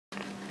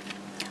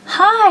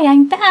Hi,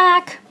 I'm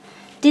back.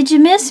 Did you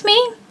miss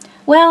me?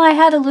 Well, I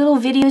had a little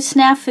video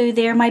snafu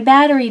there. My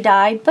battery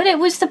died, but it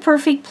was the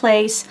perfect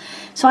place.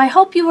 So I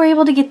hope you were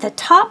able to get the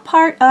top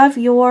part of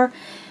your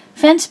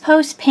fence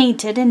post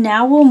painted, and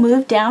now we'll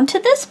move down to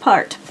this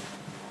part.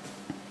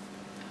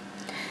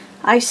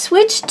 I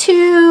switched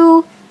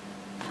to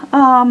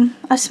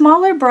a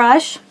smaller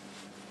brush,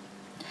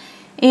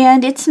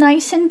 and it's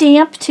nice and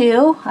damp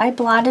too. I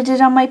blotted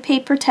it on my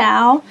paper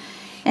towel,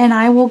 and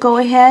I will go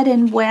ahead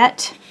and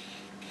wet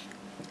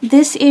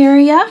this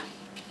area.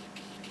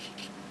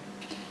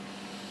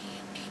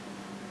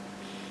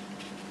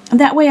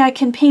 That way I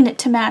can paint it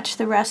to match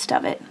the rest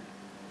of it.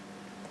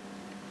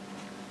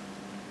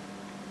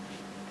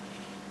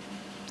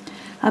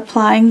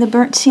 Applying the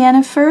burnt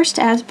sienna first,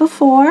 as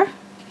before,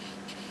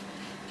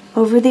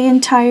 over the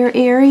entire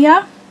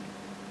area.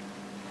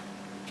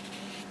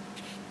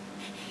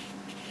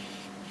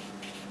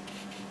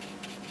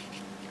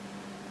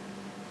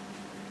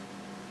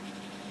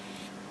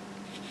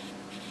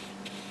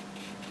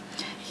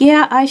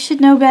 Yeah, I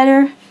should know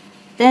better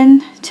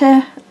than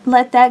to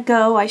let that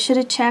go. I should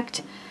have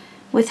checked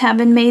with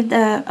having made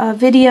the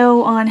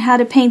video on how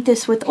to paint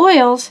this with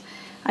oils.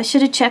 I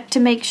should have checked to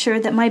make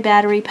sure that my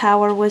battery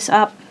power was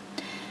up,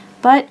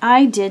 but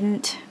I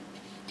didn't.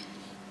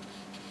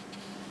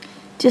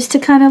 Just to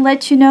kind of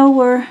let you know,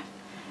 we're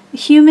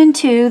human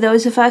too,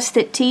 those of us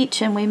that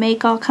teach, and we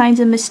make all kinds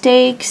of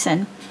mistakes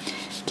and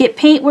get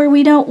paint where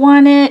we don't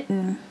want it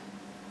and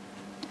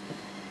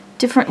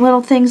different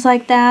little things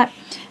like that.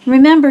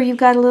 Remember, you've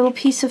got a little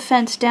piece of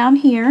fence down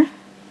here,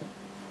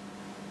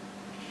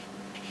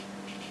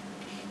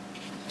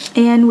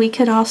 and we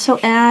could also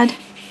add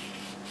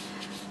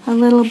a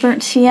little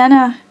burnt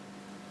sienna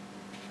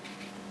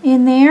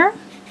in there.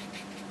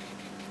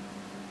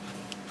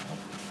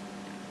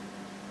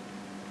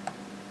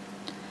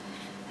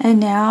 And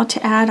now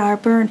to add our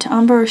burnt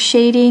umber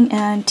shading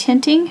and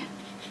tinting.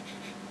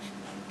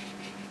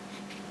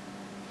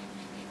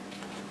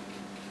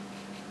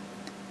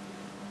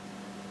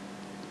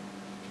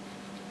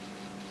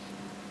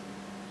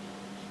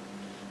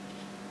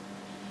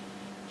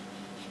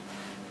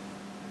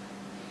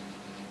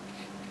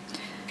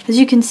 As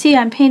you can see,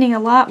 I'm painting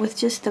a lot with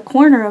just the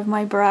corner of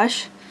my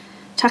brush,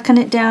 tucking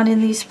it down in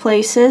these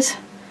places.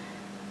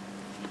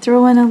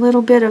 Throw in a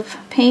little bit of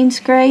Payne's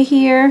Gray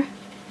here.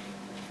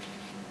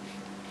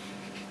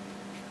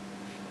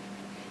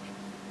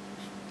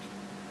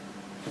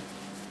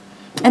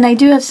 And I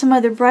do have some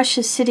other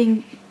brushes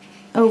sitting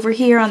over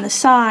here on the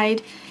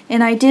side,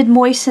 and I did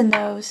moisten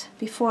those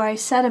before I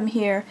set them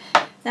here.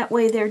 That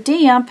way they're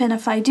damp, and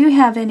if I do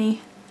have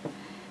any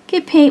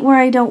get paint where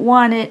I don't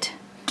want it,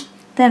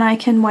 then I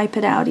can wipe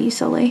it out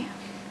easily.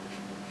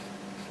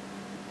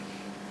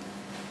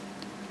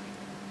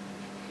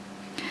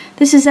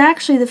 This is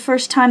actually the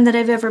first time that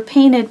I've ever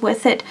painted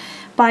with it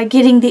by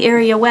getting the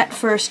area wet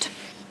first.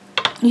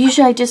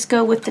 Usually I just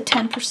go with the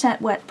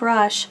 10% wet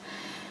brush.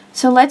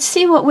 So let's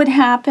see what would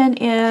happen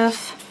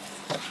if,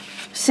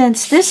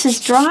 since this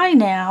is dry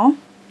now,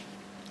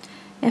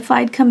 if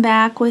I'd come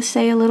back with,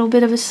 say, a little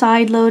bit of a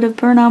side load of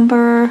burnt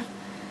umber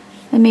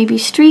and maybe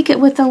streak it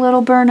with a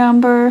little burnt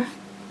umber.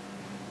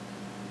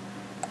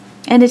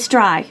 And it's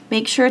dry.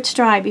 Make sure it's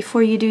dry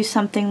before you do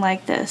something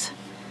like this.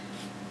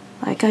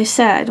 Like I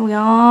said, we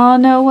all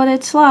know what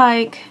it's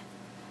like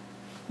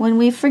when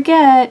we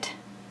forget.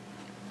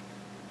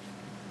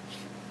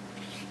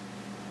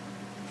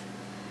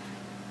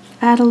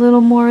 Add a little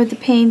more of the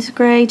Payne's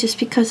Gray just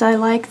because I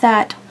like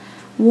that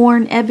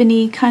worn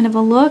ebony kind of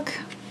a look.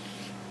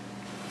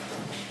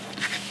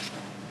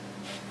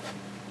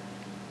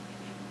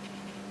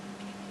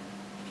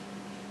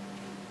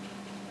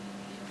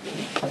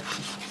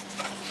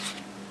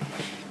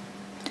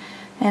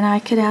 And I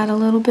could add a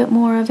little bit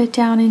more of it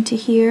down into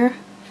here,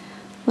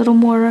 a little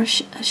more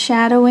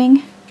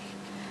shadowing.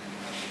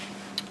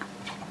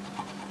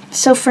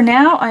 So for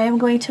now, I am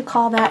going to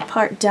call that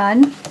part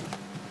done.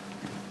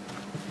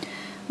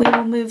 We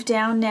will move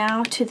down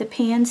now to the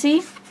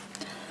pansy.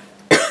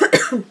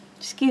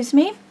 Excuse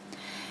me.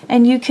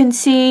 And you can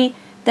see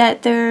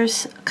that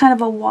there's kind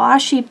of a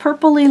washy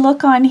purpley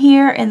look on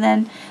here, and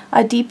then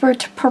a deeper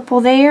purple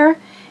there,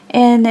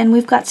 and then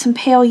we've got some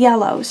pale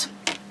yellows.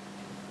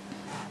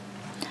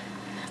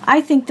 I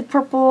think the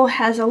purple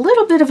has a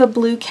little bit of a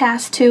blue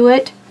cast to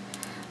it.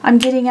 I'm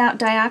getting out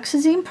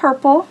dioxazine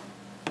purple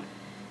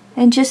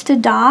and just a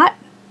dot.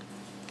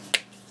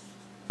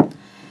 But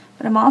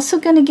I'm also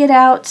going to get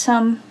out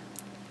some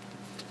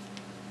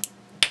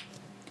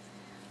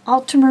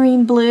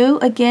ultramarine blue,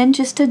 again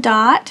just a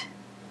dot,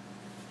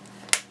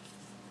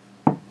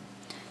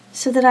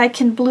 so that I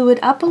can blue it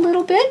up a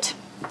little bit.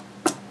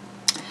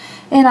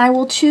 And I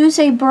will choose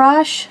a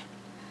brush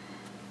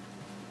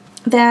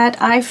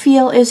that I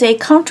feel is a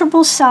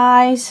comfortable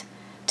size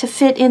to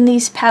fit in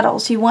these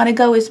petals. You want to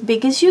go as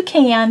big as you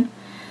can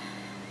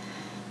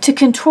to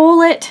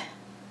control it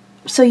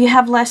so you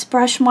have less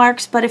brush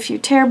marks, but if you're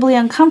terribly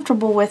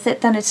uncomfortable with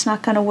it, then it's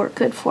not going to work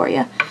good for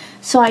you.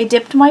 So I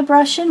dipped my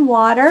brush in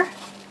water.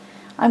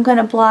 I'm going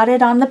to blot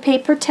it on the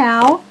paper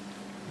towel.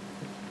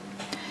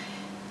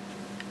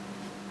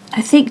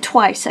 I think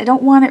twice. I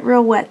don't want it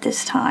real wet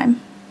this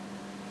time.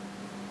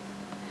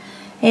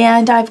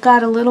 And I've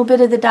got a little bit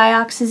of the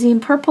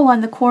dioxazine purple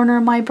on the corner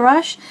of my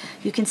brush.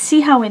 You can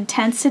see how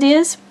intense it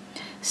is.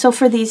 So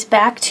for these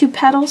back two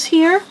petals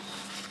here,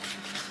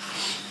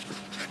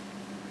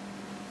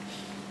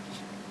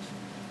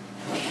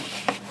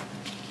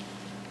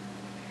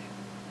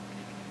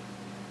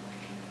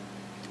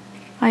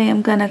 I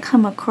am going to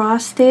come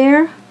across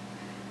there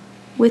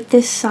with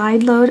this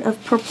side load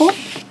of purple.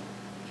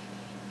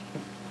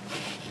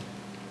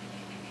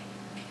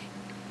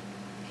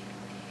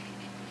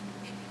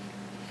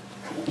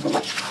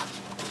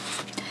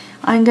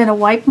 I'm going to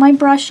wipe my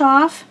brush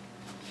off,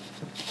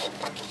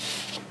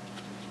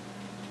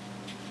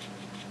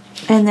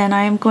 and then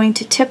I am going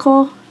to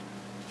tickle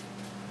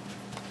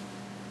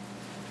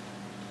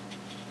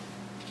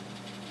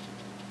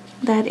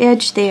that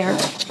edge there.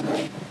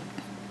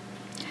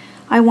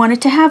 I want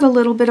it to have a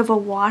little bit of a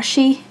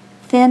washy,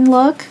 thin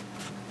look.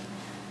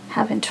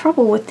 Having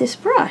trouble with this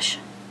brush.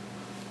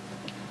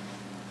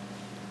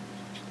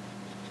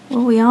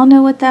 Well, we all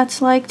know what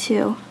that's like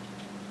too.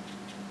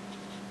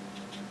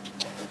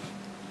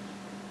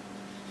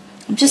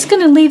 I'm just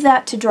going to leave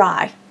that to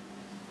dry.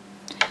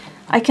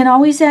 I can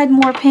always add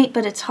more paint,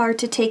 but it's hard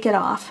to take it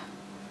off.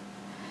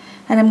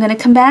 And I'm going to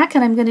come back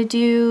and I'm going to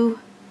do,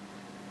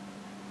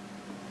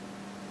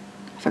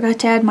 I forgot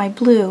to add my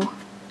blue.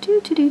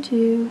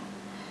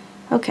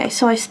 Okay,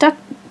 so I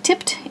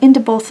tipped into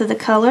both of the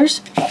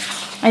colors.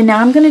 And now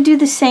I'm going to do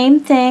the same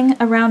thing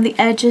around the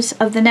edges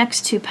of the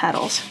next two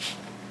petals.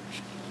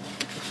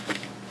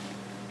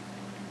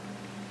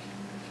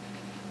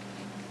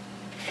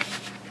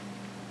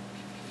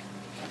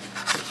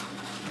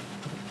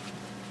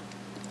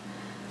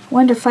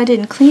 Wonder if I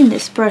didn't clean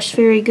this brush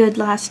very good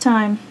last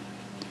time.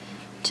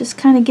 Just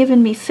kind of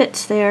giving me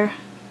fits there.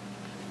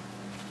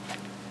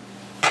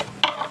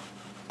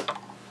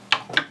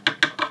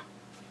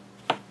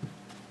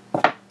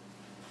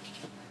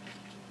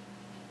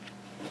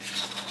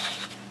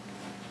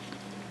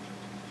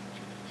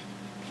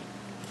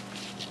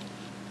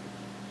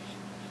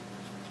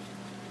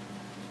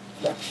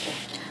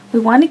 We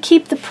want to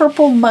keep the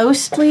purple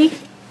mostly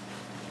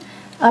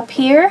up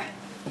here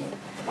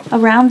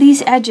around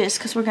these edges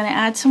because we're going to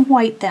add some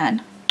white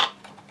then.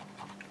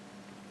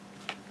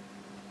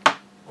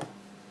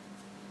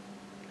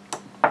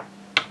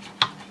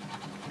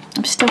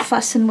 I'm still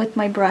fussing with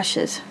my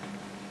brushes.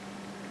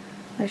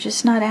 They're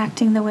just not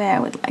acting the way I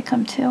would like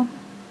them to.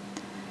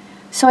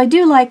 So I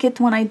do like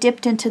it when I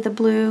dipped into the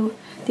blue,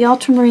 the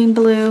ultramarine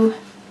blue.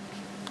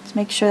 Let's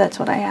make sure that's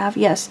what I have.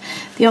 Yes,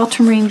 the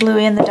ultramarine blue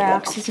and the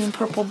dioxazine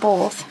purple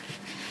both.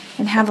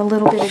 And have a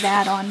little bit of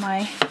that on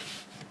my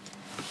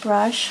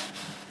brush.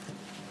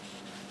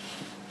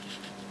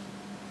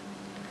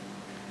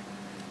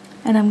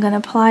 And I'm going to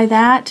apply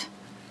that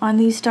on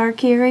these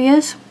dark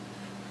areas.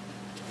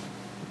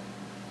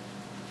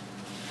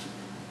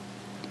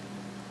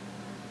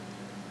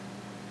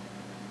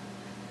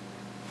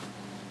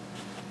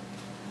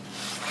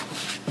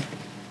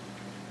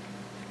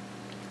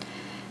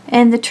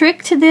 And the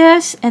trick to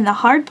this, and the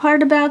hard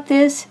part about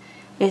this,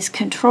 is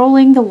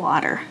controlling the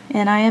water.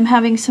 And I am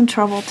having some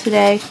trouble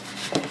today.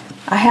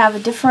 I have a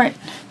different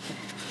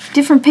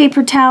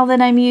paper towel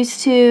than I'm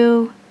used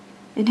to,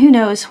 and who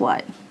knows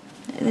what.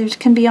 There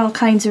can be all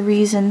kinds of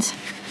reasons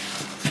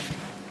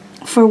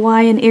for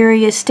why an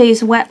area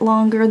stays wet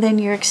longer than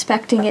you're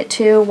expecting it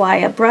to, why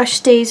a brush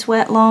stays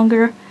wet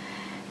longer.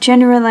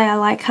 Generally, I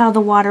like how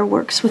the water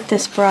works with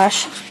this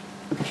brush.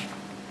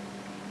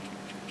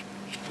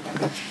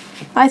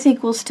 I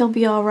think we'll still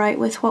be all right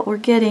with what we're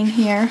getting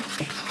here.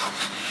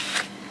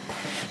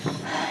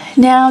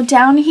 Now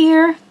down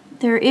here,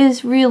 there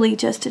is really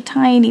just a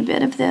tiny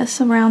bit of this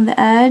around the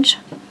edge,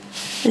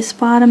 this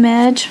bottom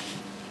edge.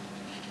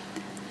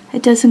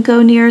 It doesn't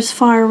go near as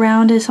far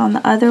around as on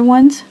the other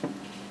ones.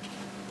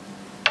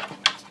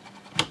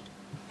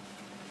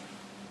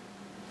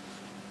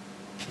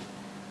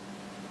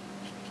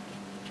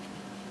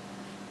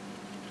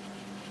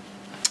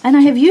 And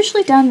I have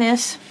usually done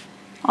this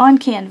on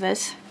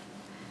canvas,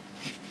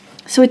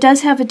 so it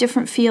does have a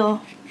different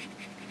feel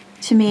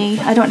to me.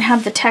 I don't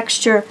have the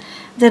texture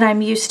that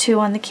I'm used to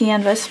on the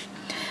canvas.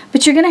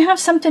 But you're going to have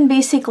something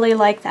basically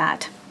like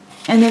that.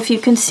 And if you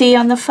can see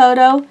on the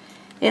photo,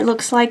 it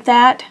looks like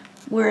that,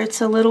 where it's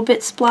a little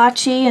bit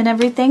splotchy and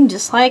everything,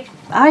 just like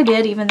I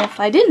did, even if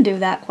I didn't do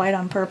that quite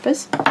on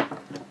purpose.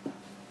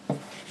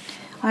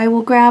 I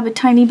will grab a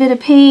tiny bit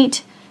of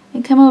paint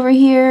and come over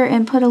here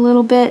and put a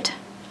little bit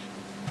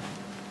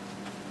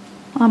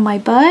on my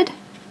bud.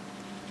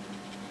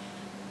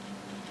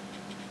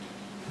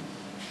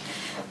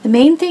 The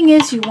main thing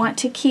is you want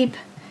to keep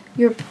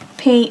your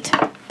paint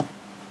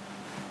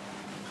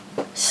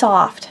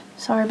soft.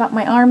 Sorry about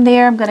my arm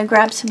there. I'm going to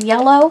grab some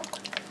yellow,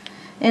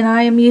 and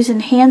I am using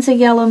Hansa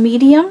Yellow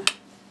Medium.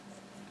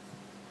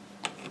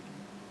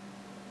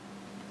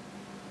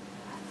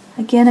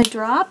 Again, a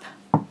drop.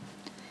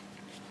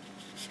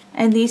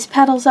 And these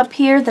petals up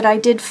here that I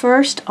did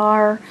first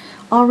are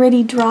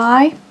already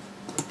dry.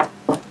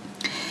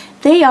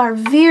 They are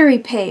very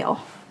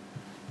pale.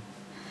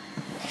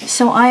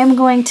 So I am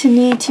going to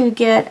need to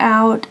get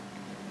out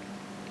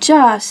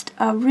just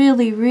a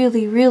really,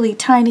 really, really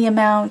tiny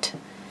amount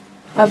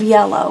of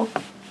yellow.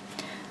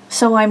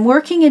 So I'm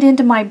working it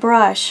into my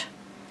brush,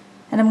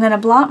 and I'm going to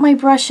blot my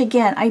brush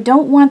again. I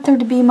don't want there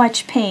to be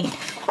much paint.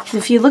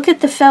 If you look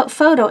at the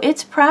photo,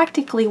 it's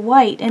practically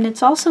white, and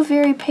it's also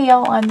very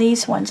pale on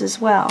these ones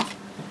as well.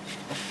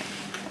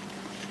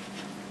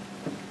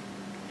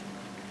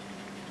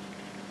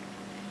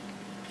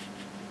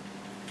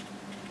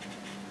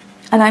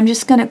 And I'm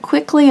just going to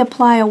quickly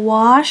apply a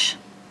wash.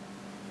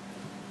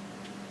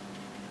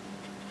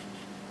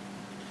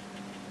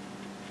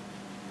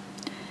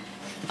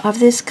 Of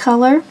this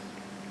color.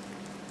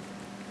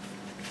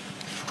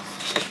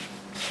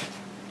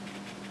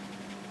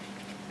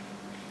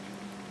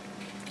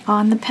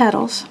 On the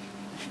petals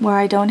where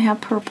I don't have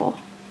purple.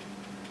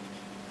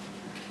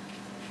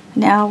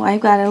 Now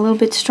I've got a little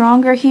bit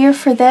stronger here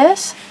for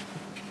this.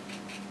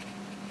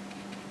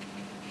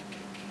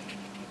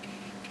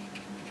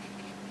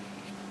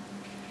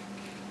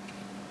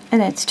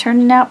 And it's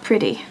turning out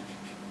pretty.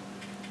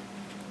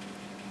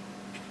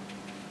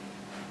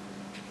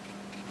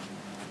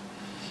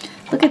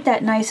 Look at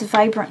that nice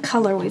vibrant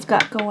color we've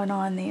got going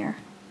on there.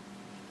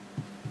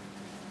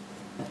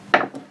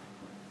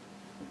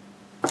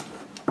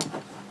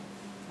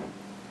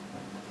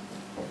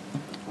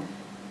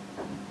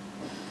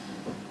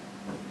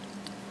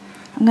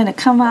 I'm going to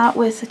come out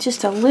with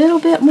just a little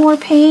bit more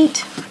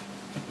paint.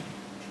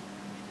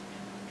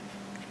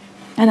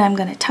 And I'm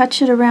going to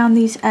touch it around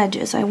these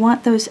edges. I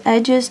want those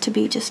edges to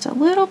be just a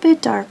little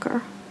bit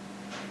darker.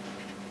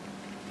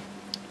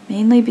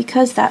 Mainly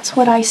because that's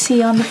what I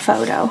see on the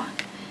photo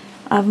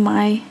of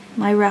my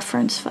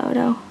reference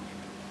photo.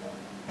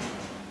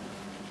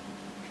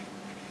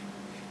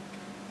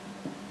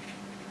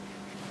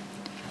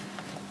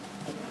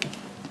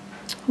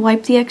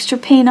 Wipe the extra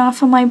paint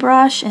off of my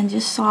brush and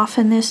just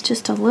soften this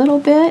just a little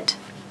bit.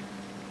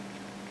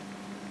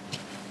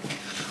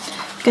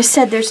 Like I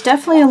said, there's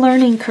definitely a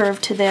learning curve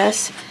to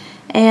this,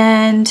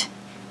 and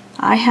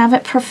I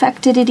haven't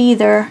perfected it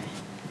either.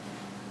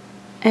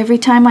 Every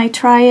time I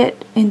try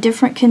it in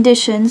different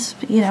conditions,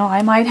 you know,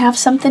 I might have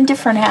something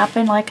different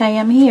happen like I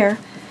am here.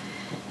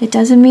 It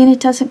doesn't mean it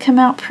doesn't come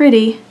out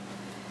pretty,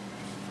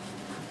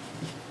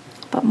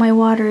 but my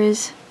water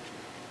is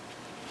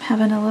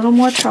having a little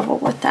more trouble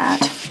with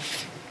that.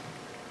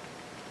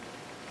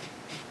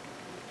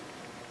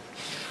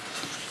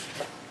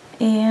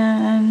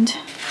 And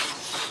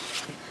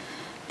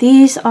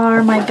these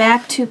are my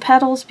back two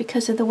petals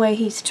because of the way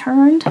he's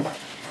turned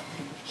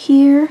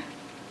here.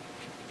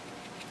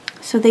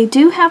 So they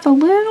do have a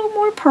little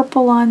more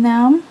purple on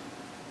them.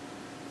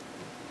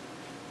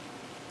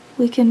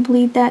 We can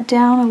bleed that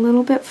down a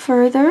little bit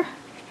further.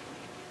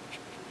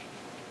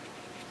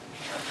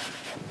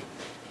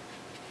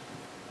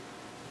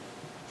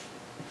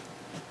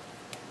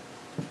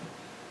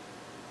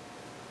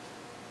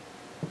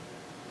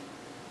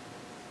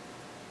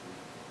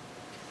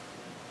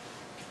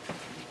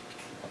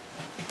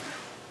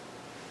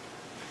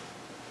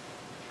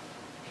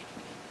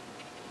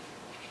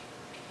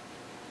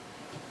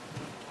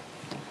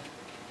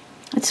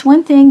 It's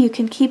one thing you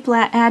can keep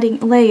adding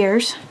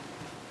layers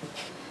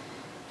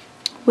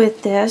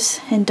with this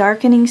and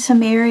darkening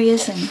some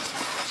areas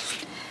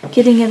and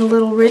getting it a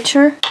little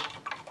richer.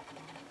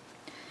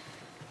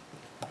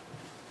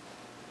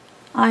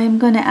 I am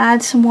going to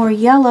add some more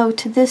yellow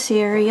to this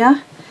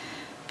area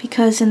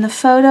because in the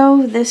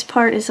photo this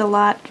part is a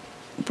lot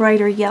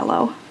brighter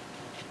yellow.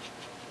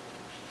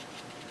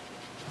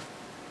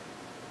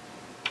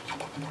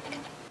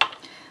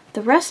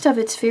 The rest of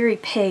it's very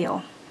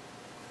pale.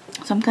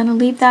 So I'm going to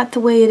leave that the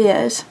way it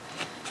is.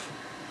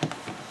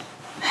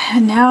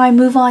 And now I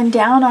move on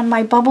down on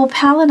my bubble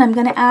palette. I'm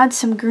going to add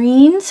some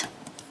greens.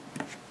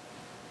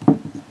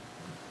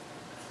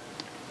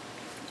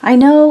 I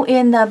know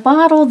in the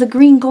bottle the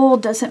green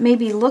gold doesn't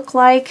maybe look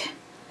like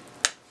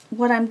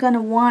what I'm going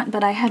to want,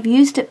 but I have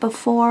used it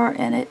before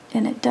and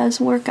it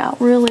does work out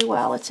really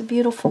well. It's a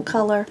beautiful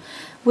color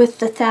with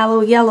the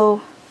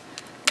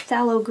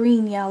phthalo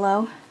green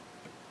yellow.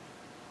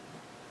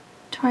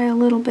 Try a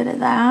little bit of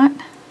that.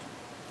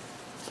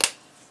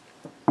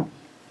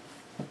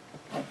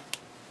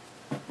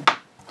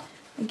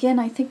 Again,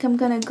 I think I'm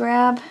going to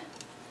grab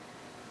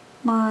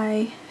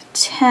my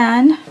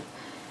 10.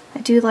 I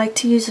do like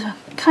to use a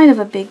kind of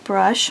a big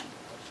brush.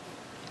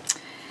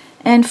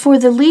 And for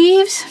the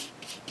leaves,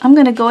 I'm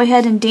going to go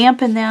ahead and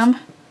dampen them.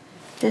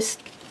 Just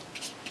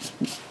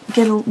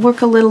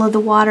work a little of the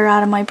water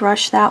out of my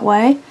brush that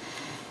way.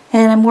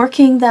 And I'm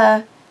working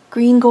the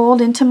green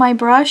gold into my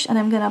brush, and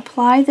I'm going to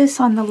apply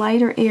this on the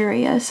lighter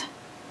areas,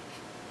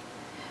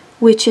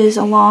 which is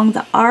along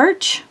the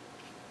arch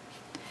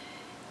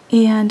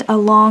and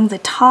along the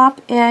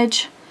top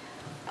edge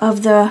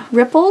of the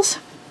ripples.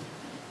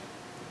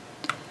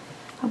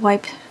 I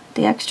wipe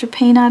the extra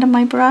paint out of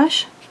my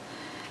brush.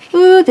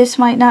 Ooh, this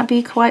might not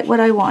be quite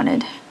what I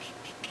wanted.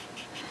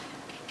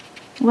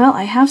 Well,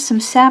 I have some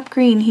sap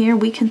green here.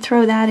 We can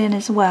throw that in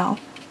as well.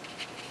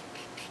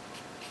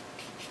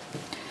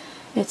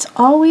 It's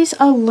always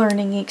a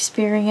learning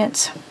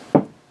experience.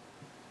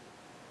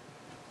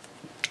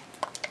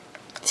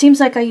 Seems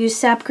like I use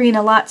sap green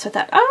a lot, so I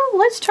thought, oh,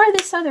 let's try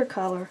this other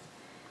color.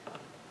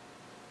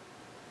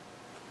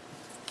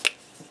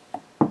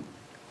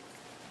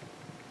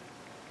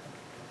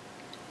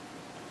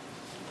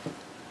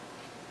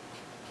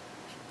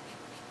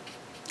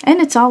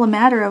 And it's all a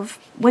matter of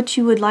what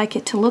you would like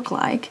it to look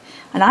like.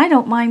 And I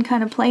don't mind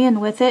kind of playing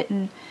with it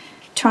and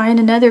trying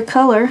another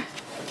color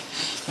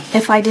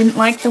if I didn't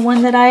like the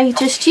one that I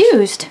just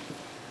used.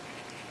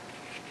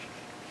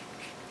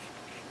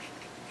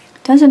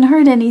 Doesn't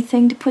hurt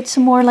anything to put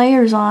some more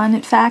layers on.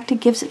 In fact, it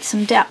gives it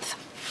some depth.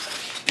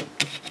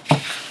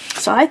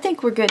 So I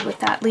think we're good with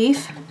that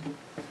leaf.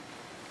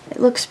 It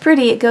looks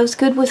pretty. It goes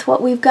good with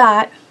what we've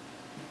got.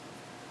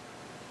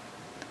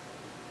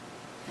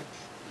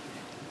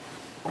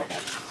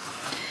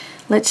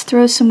 Let's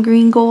throw some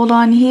green gold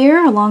on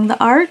here along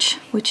the arch,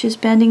 which is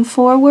bending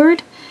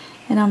forward,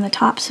 and on the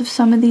tops of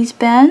some of these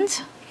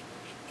bends.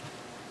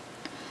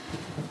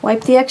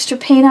 Wipe the extra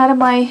paint out of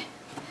my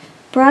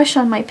brush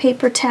on my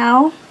paper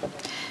towel.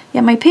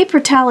 Yeah, my paper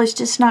towel is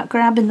just not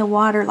grabbing the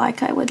water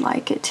like I would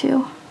like it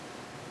to.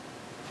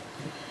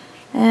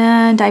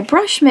 And I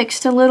brush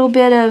mixed a little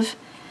bit of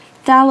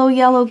phthalo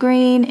yellow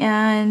green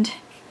and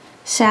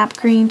sap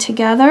green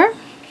together.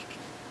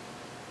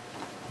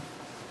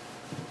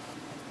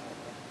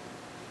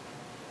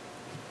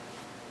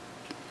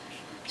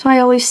 So I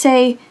always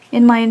say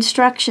in my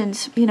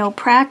instructions, you know,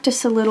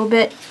 practice a little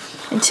bit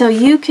until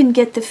you can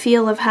get the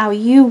feel of how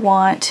you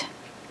want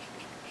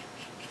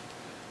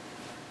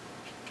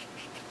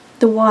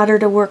the water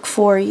to work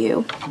for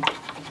you.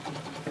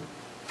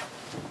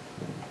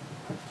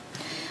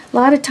 A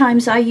lot of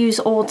times I use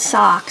old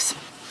socks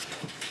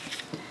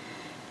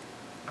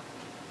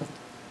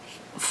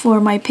for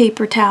my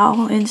paper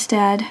towel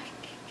instead.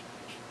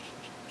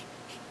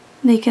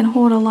 They can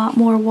hold a lot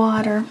more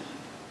water.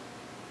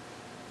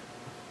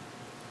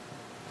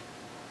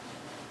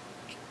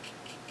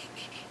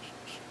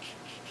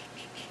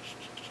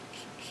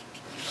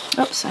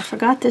 Oops, I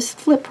forgot this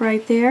flip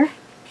right there.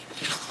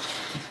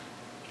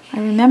 I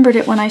remembered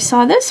it when I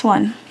saw this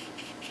one.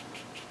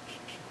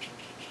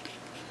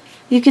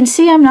 You can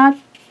see I'm not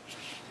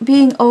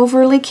being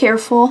overly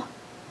careful.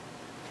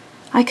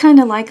 I kind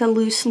of like a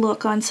loose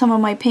look on some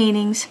of my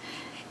paintings.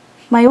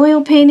 My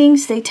oil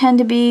paintings, they tend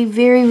to be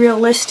very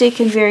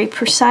realistic and very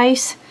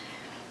precise.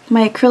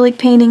 My acrylic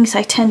paintings,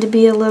 I tend to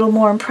be a little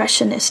more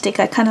impressionistic.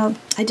 I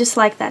just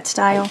like that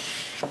style.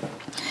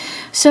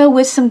 So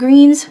with some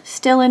greens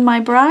still in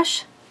my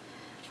brush,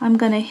 I'm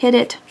going to hit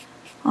it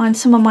on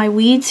some of my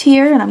weeds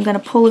here, and I'm going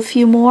to pull a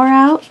few more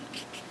out.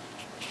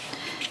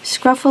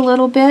 Scruff a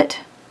little bit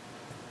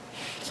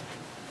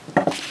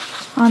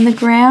on the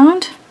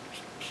ground.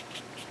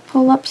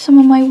 Pull up some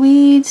of my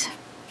weeds.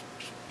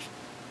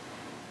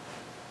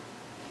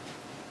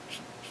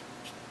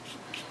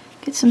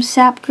 Get some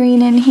sap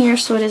green in here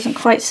so it isn't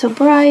quite so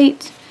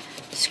bright.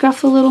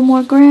 Scruff a little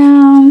more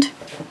ground.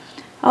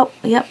 Oh,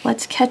 yep,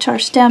 let's catch our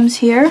stems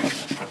here.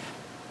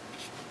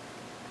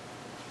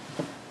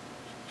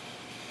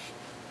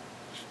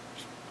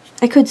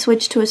 I could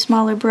switch to a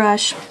smaller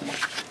brush,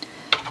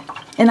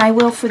 and I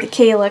will for the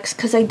calyx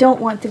because I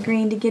don't want the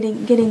green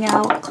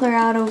to clear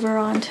out over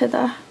onto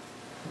the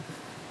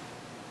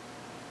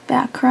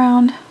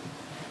background.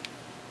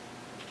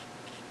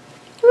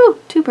 Ooh,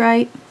 too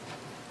bright.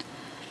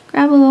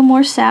 Grab a little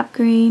more sap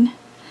green.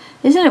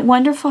 Isn't it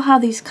wonderful how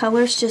these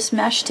colors just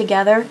mesh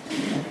together?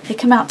 They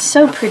come out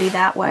so pretty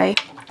that way.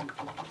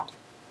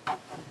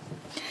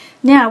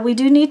 Now we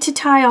do need to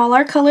tie all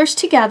our colors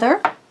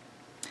together,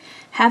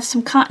 have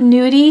some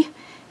continuity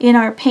in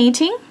our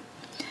painting.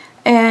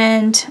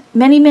 And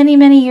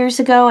many years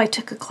ago I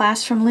took a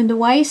class from Linda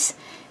Weiss,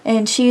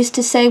 and she used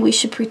to say we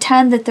should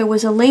pretend that there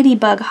was a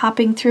ladybug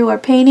hopping through our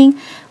painting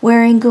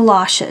wearing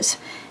galoshes,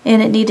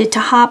 and it needed to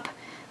hop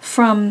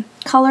from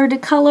color to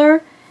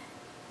color,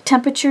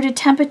 temperature to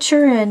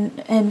temperature,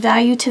 and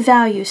value to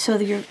value, so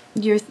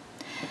that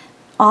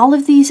all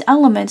of these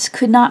elements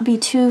could not be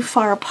too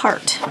far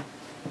apart.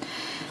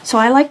 So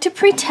I like to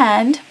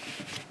pretend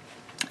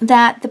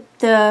that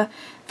the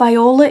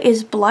viola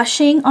is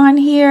blushing on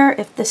here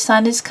if the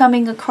sun is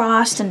coming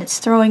across and it's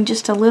throwing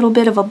just a little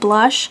bit of a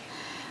blush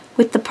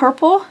with the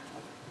purple.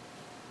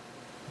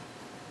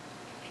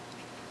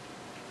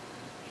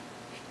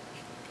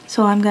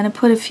 So I'm going to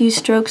put a few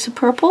strokes of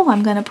purple.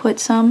 I'm going to put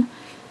some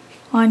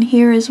on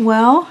here as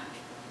well.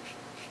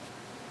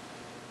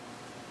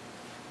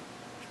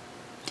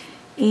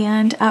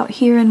 And out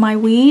here in my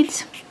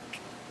weeds.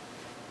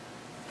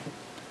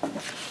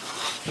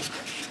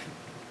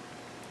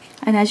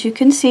 And as you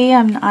can see,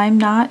 I'm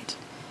not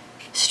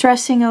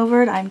stressing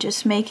over it. I'm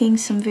just making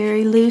some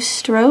very loose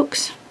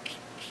strokes,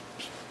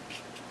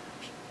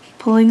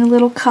 pulling a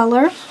little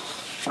color.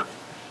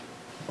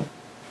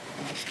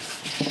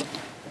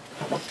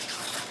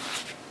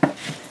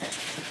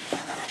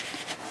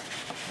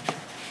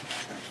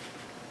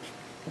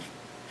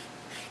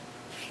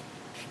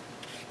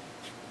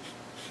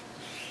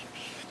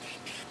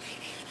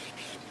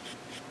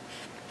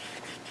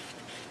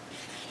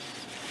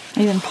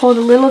 I even pulled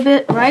a little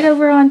bit right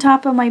over on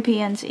top of my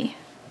pansy.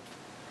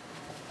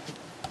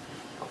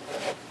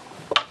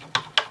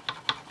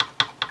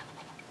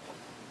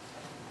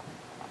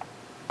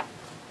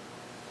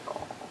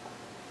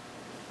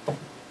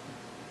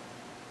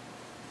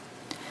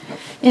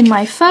 In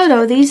my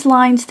photo, these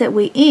lines that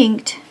we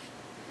inked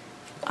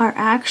are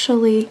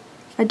actually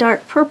a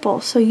dark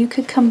purple, so you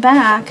could come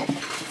back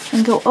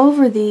and go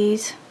over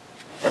these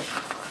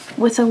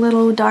with a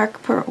little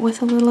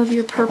with a little of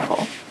your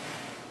purple.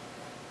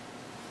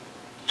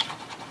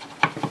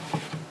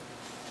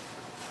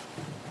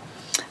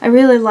 I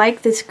really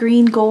like this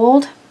green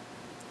gold.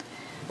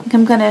 I think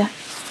I'm going to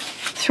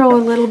throw a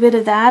little bit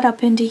of that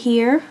up into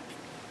here.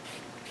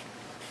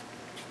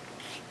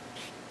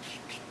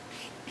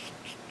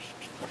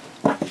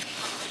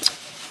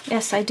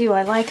 Yes, I do.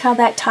 I like how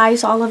that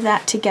ties all of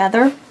that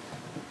together.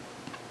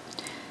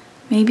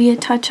 Maybe a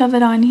touch of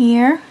it on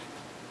here.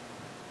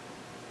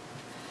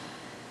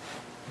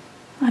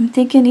 I'm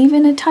thinking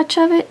even a touch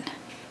of it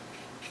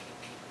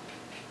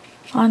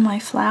on my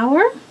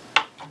flower.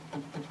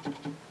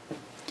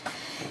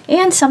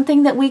 And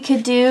something that we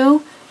could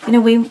do, you know,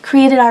 we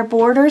created our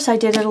borders. I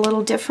did it a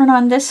little different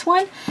on this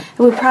one. It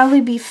would probably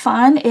be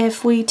fun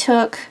if we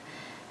took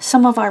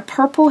some of our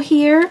purple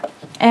here,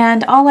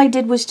 and all I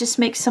did was just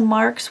make some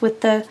marks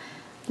with the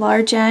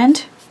large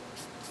end.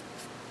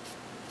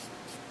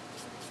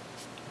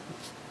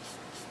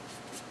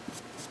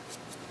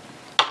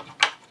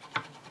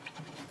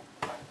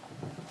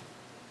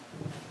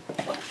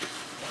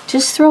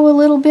 Just throw a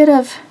little bit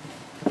of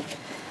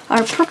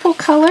our purple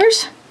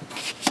colors,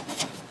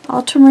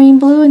 ultramarine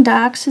blue and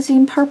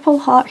dioxazine purple,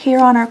 hot here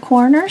on our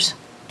corners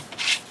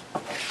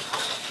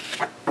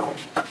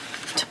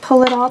to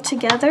pull it all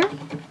together.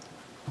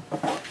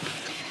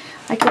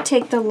 I could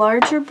take the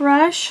larger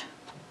brush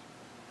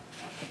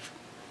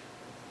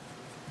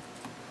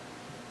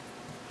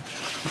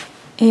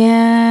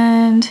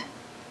and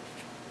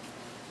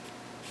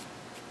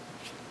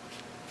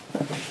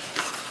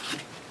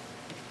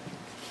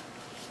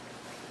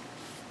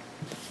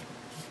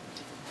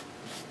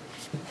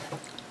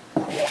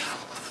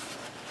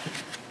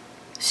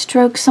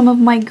stroke some of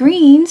my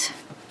greens.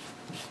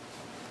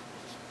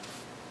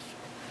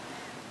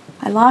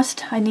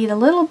 I need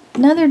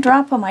another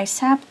drop of my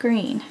sap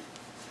green.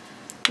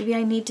 Maybe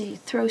I need to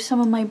throw some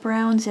of my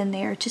browns in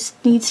there. It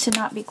just needs to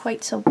not be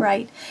quite so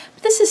bright.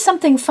 But this is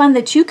something fun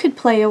that you could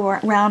play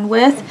around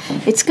with.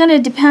 It's going to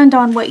depend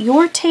on what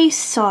your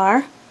tastes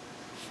are,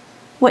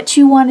 what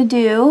you want to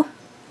do.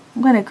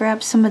 I'm going to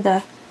grab some of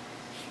the,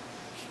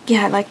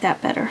 yeah, I like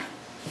that better.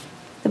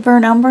 The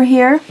burnt umber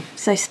here,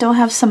 because I still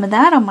have some of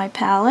that on my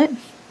palette.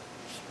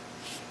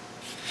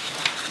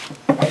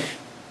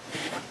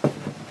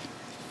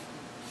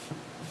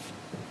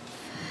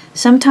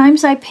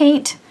 Sometimes I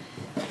paint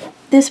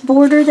this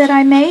border that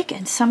I make,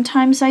 and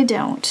sometimes I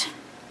don't.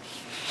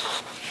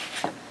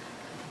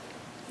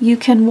 You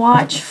can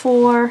watch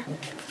for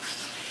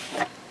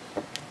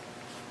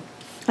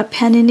a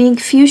pen and ink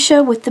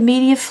fuchsia with the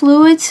media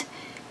fluids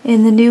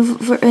in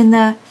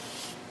the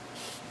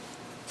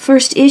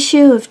first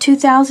issue of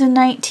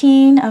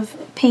 2019 of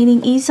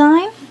Painting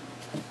Ezine.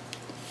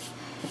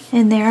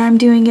 And there I'm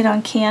doing it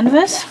on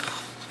canvas.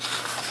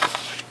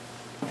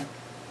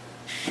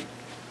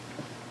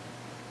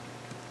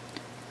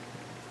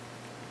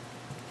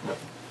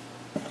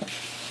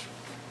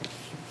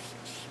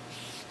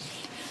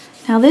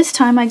 Now this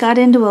time I got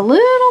into a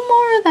little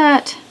more of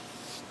that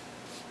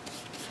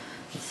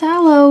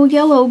sallow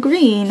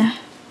yellow-green.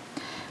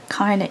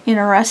 Kind of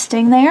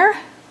interesting there.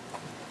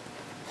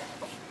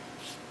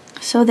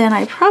 So then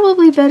I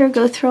probably better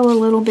go throw a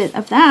little bit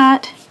of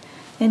that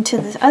into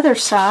the other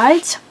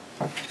sides.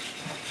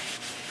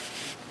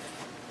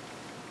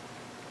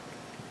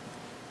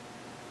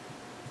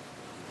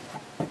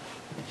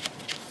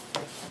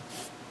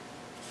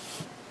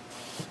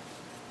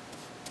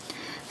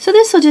 So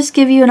this will just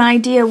give you an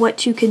idea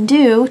what you can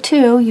do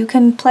too. You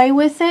can play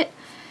with it,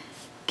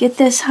 get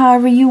this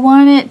however you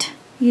want it,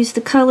 use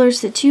the colors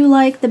that you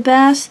like the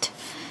best.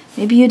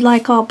 Maybe you'd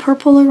like all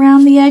purple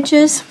around the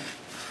edges.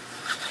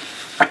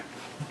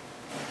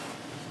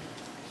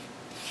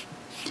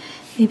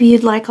 Maybe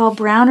you'd like all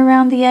brown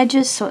around the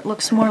edges so it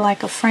looks more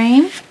like a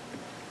frame.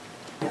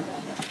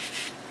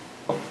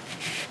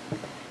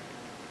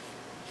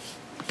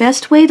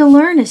 Best way to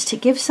learn is to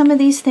give some of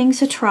these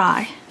things a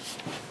try.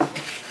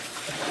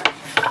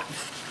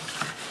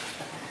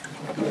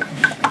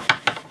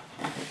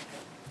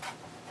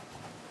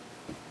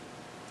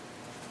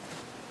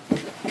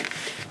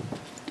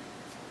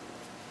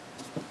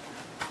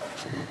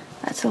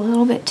 That's a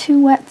little bit too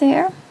wet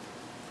there.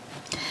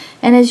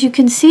 And as you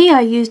can see,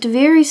 I used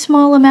very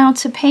small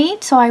amounts of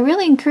paint, so I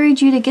really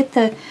encourage you to get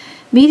the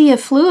media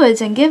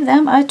fluids and give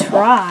them a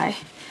try.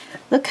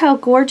 Look how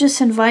gorgeous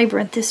and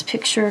vibrant this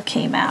picture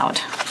came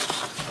out.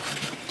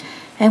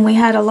 And we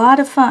had a lot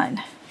of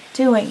fun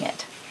doing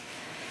it.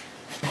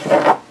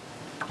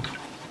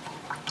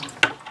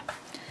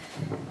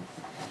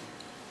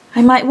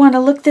 I might want to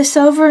look this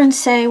over and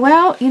say,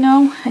 well, you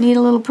know, I need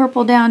a little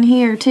purple down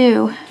here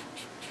too.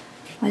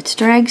 Let's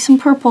drag some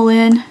purple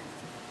in.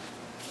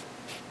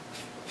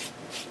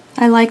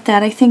 I like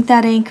that. I think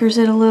that anchors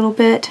it a little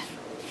bit.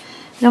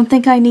 I don't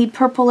think I need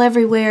purple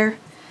everywhere,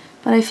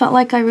 but I felt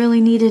like I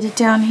really needed it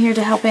down here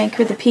to help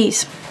anchor the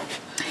piece.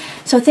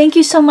 So thank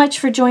you so much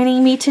for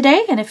joining me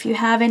today, and if you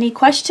have any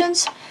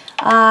questions,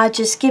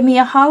 just give me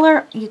a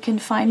holler. You can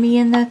find me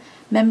in the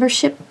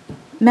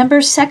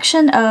members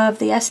section of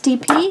the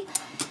SDP,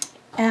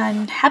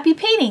 and happy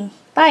painting.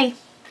 Bye.